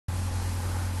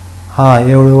Hi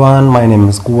everyone, my name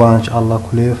is Guvançh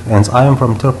Allakuliyev and I am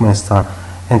from Turkmenistan,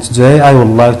 and today I would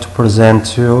like to present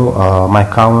to you my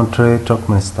country,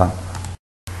 Turkmenistan.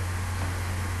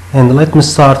 And let me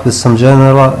start with some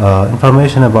general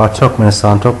information about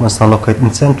Turkmenistan. Turkmenistan located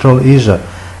in Central Asia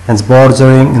and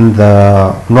bordering in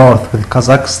the north with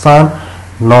Kazakhstan,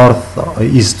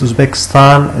 northeast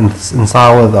Uzbekistan, in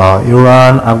south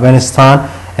Iran, Afghanistan,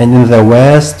 and in the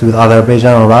west with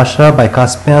Azerbaijan and Russia by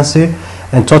Caspian Sea.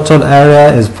 And total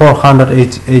area is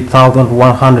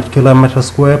 488,100 kilometers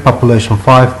square, population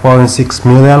 5.6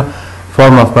 million,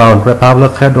 form of bound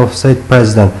republic, head of state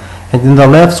president. And in the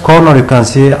left corner you can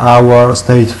see our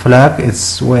state flag.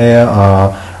 It's where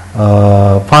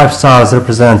 5 stars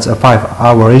represents 5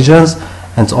 our regions,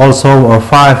 and also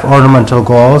 5 ornamental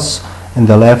goals in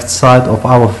the left side of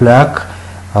our flag.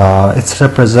 It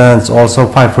represents also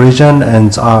 5 regions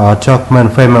and Turkmen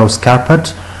famous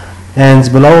carpet.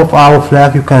 And below of our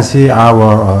flag you can see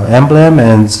our emblem,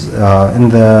 and in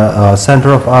the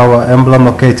center of our emblem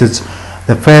located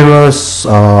the famous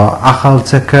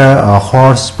Akhalteke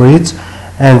horse breed.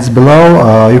 And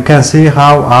below you can see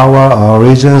how our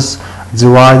regions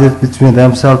divided between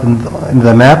themselves in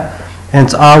the map.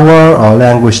 And our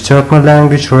language, Turkmen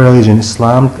language, religion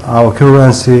Islam, our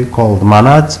currency called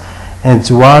manat, and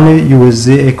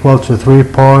USD equal to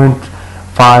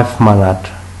 3.5 manat.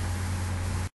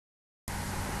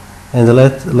 And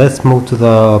let's move to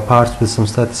the part with some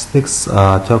statistics.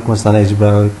 Turkmenistan age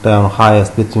breakdown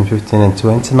highest between 15 and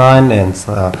 29, and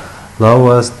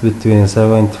lowest between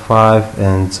 75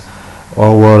 and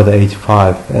over the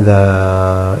 85. And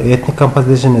the ethnic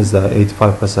composition is the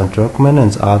 85% Turkmen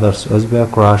and others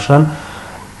Uzbek, Russian.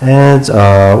 And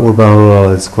urban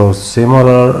rural is close to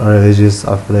similar. Religious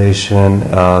affiliation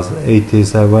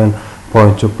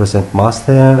 87.2%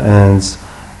 Muslim and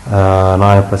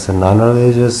 9%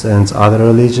 non-religious and other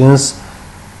religions.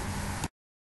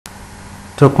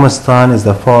 Turkmenistan is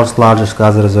the 4th largest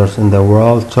gas reserve in the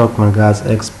world. Turkmen gas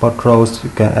export routes,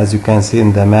 as you can see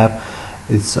in the map,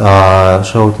 it's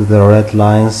showed with the red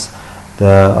lines.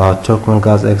 The Turkmen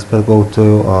gas export go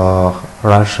to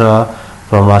Russia,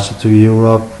 from Russia to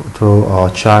Europe, to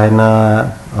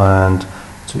China and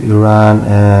to Iran,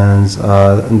 and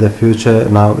in the future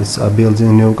now it's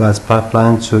building new gas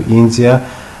pipeline to India.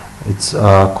 It's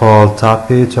called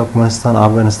TAPI, Turkmenistan,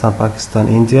 Afghanistan, Pakistan,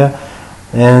 India.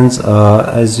 And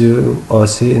as you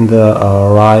see in the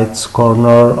right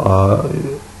corner,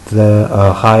 the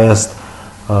highest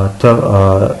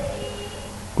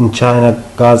in China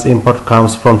gas import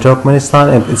comes from Turkmenistan,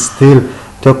 and it's still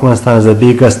Turkmenistan is the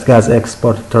biggest gas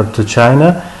exporter to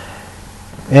China.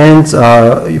 And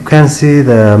you can see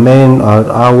the main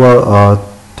our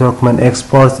Turkmen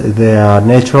exports, they are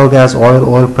natural gas,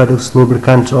 oil products,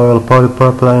 lubricant oil,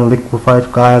 polypropylene, liquefied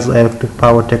gas, electric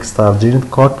power, textile, gin,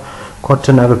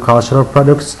 cotton, agricultural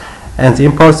products, and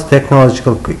imports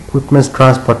technological equipment,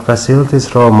 transport facilities,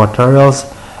 raw materials,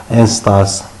 and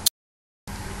stars.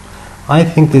 I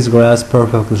think these graphs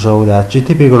perfectly show that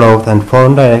GDP growth and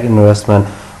foreign direct investment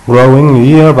growing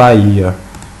year by year.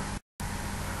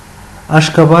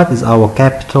 Ashgabat is our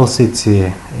capital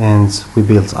city, and we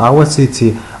built our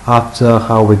city after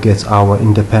how we get our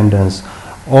independence.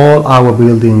 All our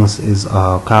buildings is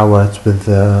covered with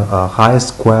the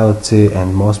highest quality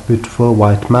and most beautiful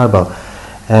white marble,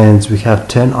 and we have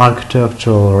 10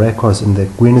 architectural records in the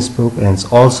Guinness Book, and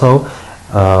also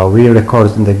we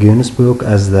recorded in the Guinness Book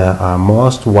as the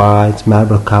most white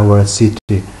marble covered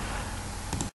city.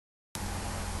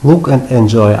 Look and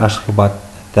enjoy Ashgabat at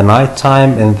the night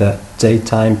time and the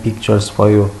daytime pictures for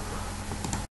you.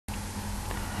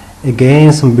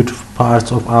 Again, some beautiful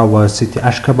parts of our city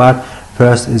Ashgabat.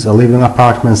 First is a living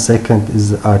apartment, second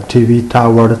is a TV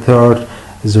tower, third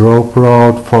is rope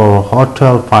road, 4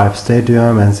 hotel, 5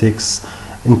 stadium, and 6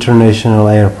 international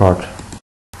airport.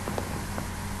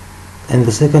 And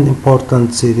the second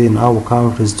important city in our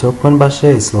country is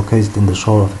Turkmenbashi. It's located in the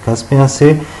shore of the Caspian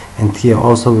Sea, and here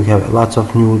also we have lots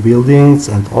of new buildings,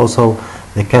 and also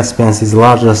the Caspian Sea's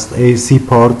largest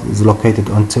seaport is located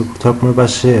on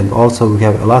Turkmenbashi, and also we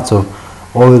have lots of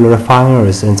oil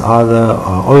refineries and other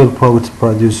oil product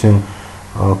producing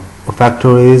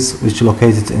factories which are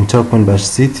located in Turkmenbashi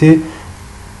city.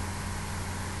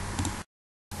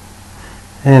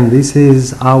 And this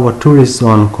is our tourist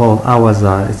zone called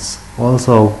Avaza. It's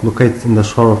also located in the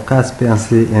shore of Caspian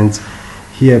Sea, and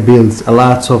here builds a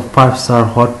lot of 5-star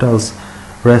hotels,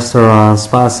 restaurants,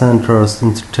 spa centers,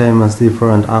 entertainments,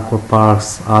 different aqua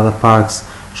parks, other parks,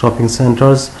 shopping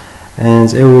centers,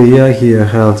 and every year here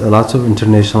held a lot of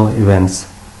international events.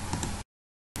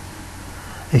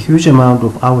 A huge amount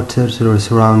of our territory is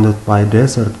surrounded by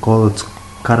desert called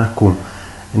Karakum.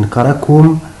 In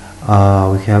Karakum,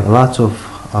 we have lots of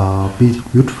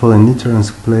beautiful and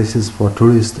interesting places for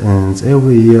tourists, and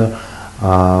every year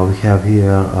we have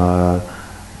here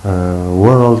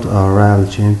World Rally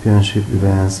Championship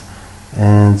events,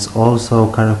 and also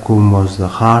Karakum was the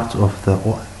heart of the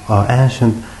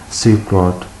ancient Silk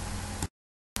Road.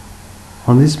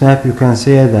 On this map you can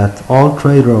see that all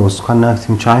trade routes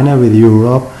connecting China with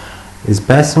Europe is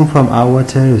passing from our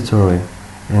territory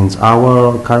and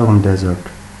our Karakum desert.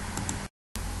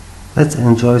 Let's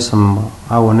enjoy some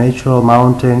our natural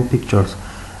mountain pictures.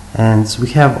 And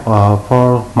we have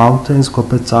 4 mountains: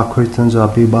 Kopetsa, Kırtınca,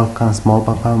 Big Balkan, Small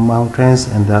Balkan mountains,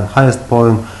 and the highest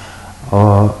point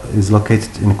is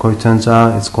located in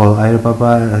Kırtınca. It's called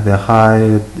Airbaba. The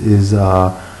height is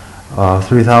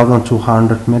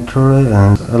 3,200 meters,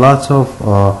 and lots of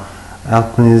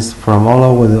alpinists from all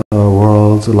over the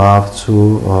world love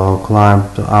to climb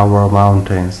our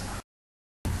mountains.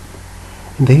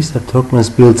 In the east of Turkmens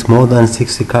built more than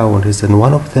 60 countries, and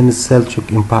one of them is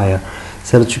Selçuk Empire.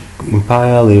 Selçuk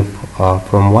Empire lived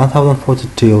from 1040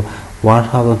 till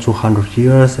 1200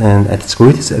 years, and at its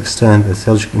greatest extent the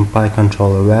Selçuk Empire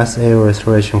controlled a vast area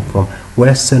restoration from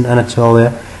western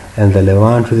Anatolia and the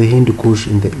Levant to the Hindu Kush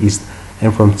in the east,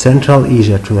 and from Central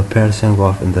Asia to the Persian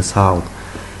Gulf in the south.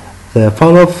 The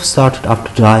fall-off started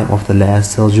after the time of the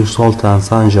last Seljuk Sultan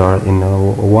Sanjar in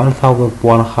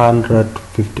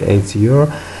 1158 year,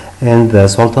 and the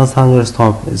Sultan Sanjar's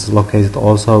tomb is located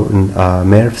also in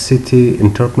Merv city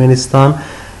in Turkmenistan.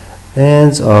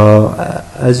 And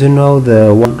as you know,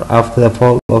 after the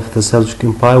fall of the Seljuk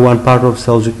Empire, one part of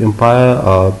Seljuk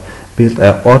Empire built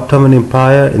an Ottoman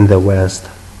Empire in the west.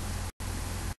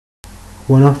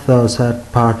 One of the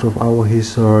sad parts of our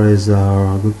history is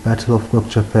the Battle of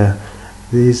Gökçepe.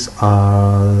 These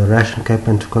are the Russian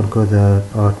campaign to conquer the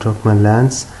Turkmen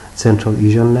lands, Central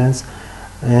Asian lands,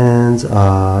 and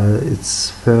its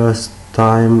first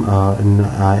time in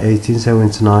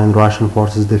 1879 Russian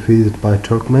forces defeated by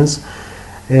Turkmens,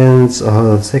 and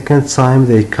second time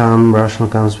Russian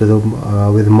comes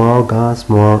with more guns,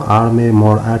 more army,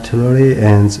 more artillery,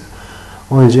 and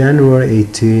on January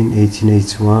 18,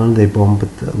 1881, they bombed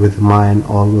with mine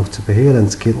all Gökçepe hill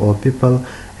and killed all people.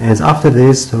 And after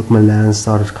this, Turkmen land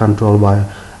started controlled by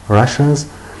Russians,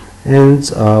 and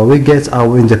we get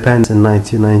our independence in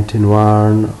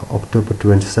 1991, October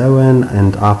 27,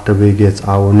 and after we get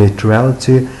our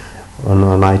neutrality on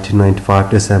 1995,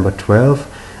 December 12.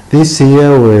 This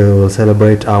year we will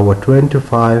celebrate our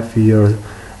 25-year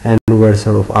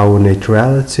anniversary of our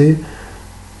neutrality.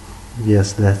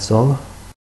 Yes, that's all.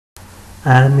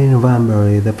 Ermin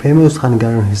Vambary, the famous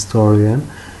Hungarian historian,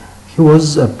 he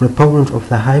was a proponent of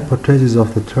the hypothesis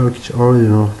of the Turkish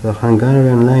origin of the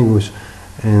Hungarian language,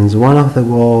 and one of the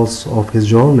goals of his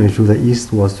journey to the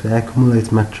east was to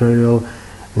accumulate material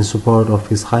in support of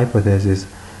his hypothesis.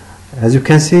 As you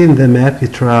can see in the map, he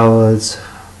traveled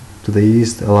to the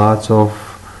east a lot of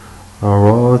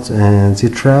roads, and he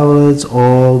traveled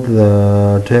all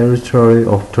the territory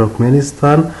of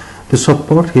Turkmenistan to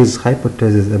support his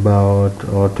hypothesis about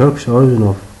Turkish origin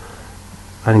of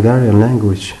Hungarian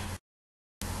language.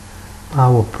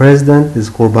 Our president is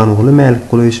Guvançh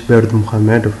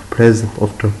Allakuliyev, president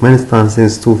of Turkmenistan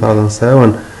since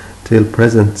 2007 till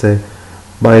present day.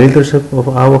 By leadership of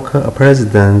our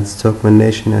president, Turkmen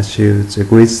nation achieved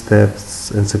great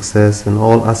steps and success in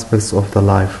all aspects of the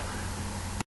life.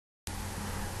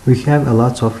 We have a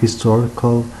lot of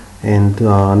historical and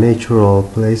natural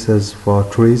places for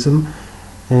tourism,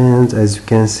 and as you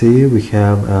can see, we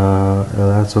have a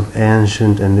lot of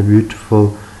ancient and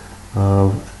beautiful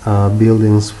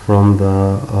buildings from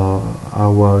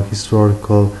our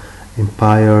historical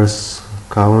empires,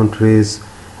 countries.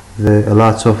 A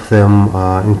lot of them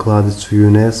are included to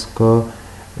UNESCO,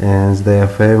 and they are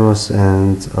famous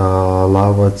and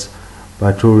loved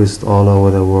by tourists all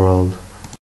over the world.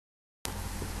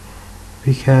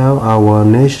 We have our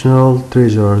national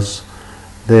treasures.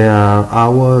 They are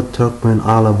our Turkmen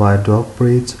Alabai dog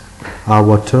breed,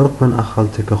 our Turkmen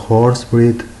Akhalteka horse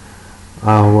breed,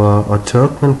 our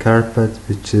Turkmen carpet,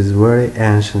 which is very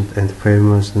ancient and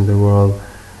famous in the world,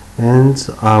 and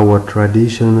our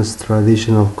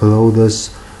traditional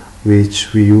clothes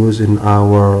which we use in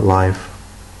our life.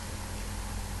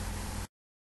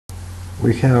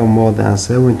 We have more than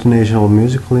 70 national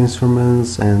musical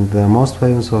instruments, and the most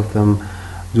famous of them,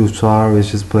 Dutar,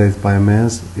 which is played by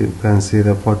men. You can see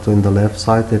the photo in the left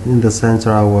side, and in the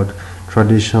center our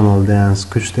traditional dance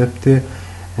Kuştepti,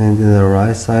 and in the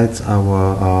right side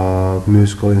our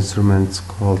musical instrument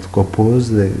called kopuz.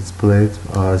 It's played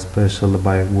especially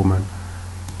by women.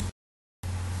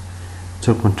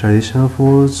 Turkmen traditional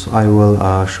foods. I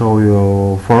will show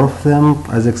you 4 of them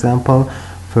as example.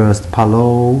 First,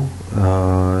 palo.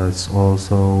 It's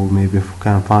also maybe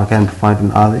can find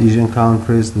in other Asian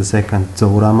countries. The second,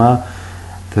 zorama.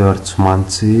 Third,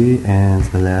 sumansi, and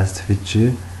the last,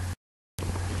 fichi.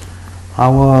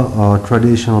 Our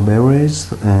traditional beverage,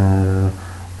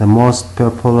 the most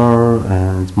popular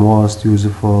and most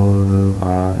useful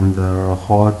in the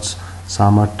hot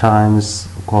summer times,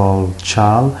 called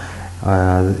chal.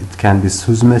 It can be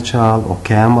suzme chal or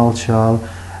camel chal.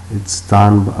 It's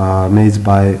done made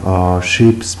by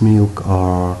sheep's milk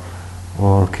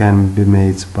or can be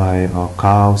made by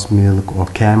cow's milk or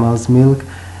camel's milk.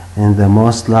 And the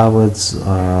most loved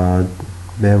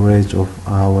beverage of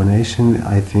our nation,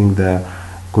 I think, the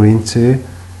green tea,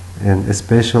 and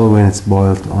especially when it's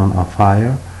boiled on a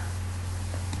fire.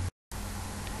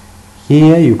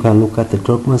 Here you can look at the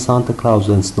Turkmen Santa Claus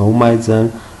and Snow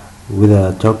Maiden with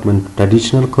the Turkmen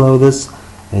traditional clothes,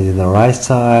 and in the right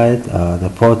side the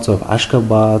photo of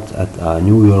Ashgabat at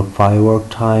New York firework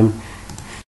time.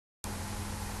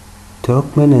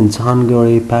 Turkmen and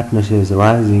Hungary partnership is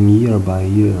rising year by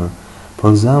year.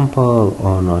 For example,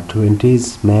 on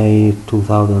 20th May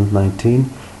 2019,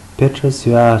 Petr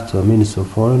Siarto, Minister of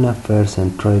Foreign Affairs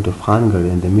and Trade of Hungary,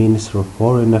 and the Minister of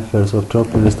Foreign Affairs of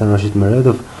Turkmenistan, Rashid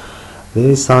Meredov,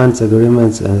 they signed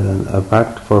agreements and a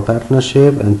pact for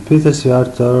partnership, and Petr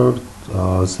Siarto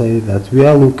said that we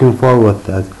are looking forward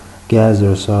that gas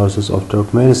resources of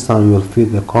Turkmenistan will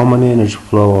feed the common energy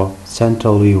flow of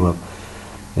Central Europe.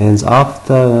 And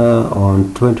after,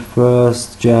 on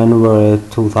 21st January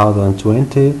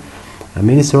 2020,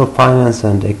 Minister of Finance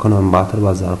and Economy Batır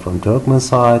Bazar from Turkmen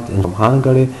side, and from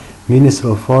Hungary, Minister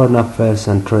of Foreign Affairs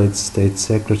and Trade, State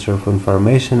Secretary for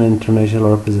Information and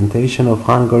International Representation of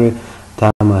Hungary,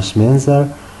 Tamás Menzer,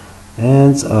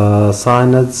 and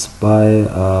signed by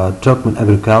Turkmen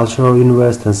Agricultural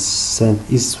University and St.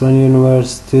 István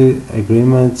University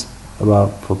agreements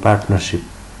for partnership.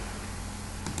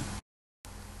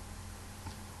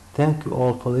 Thank you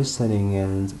all for listening,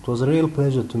 and it was a real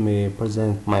pleasure to me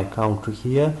present my country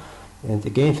here, and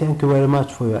again thank you very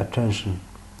much for your attention.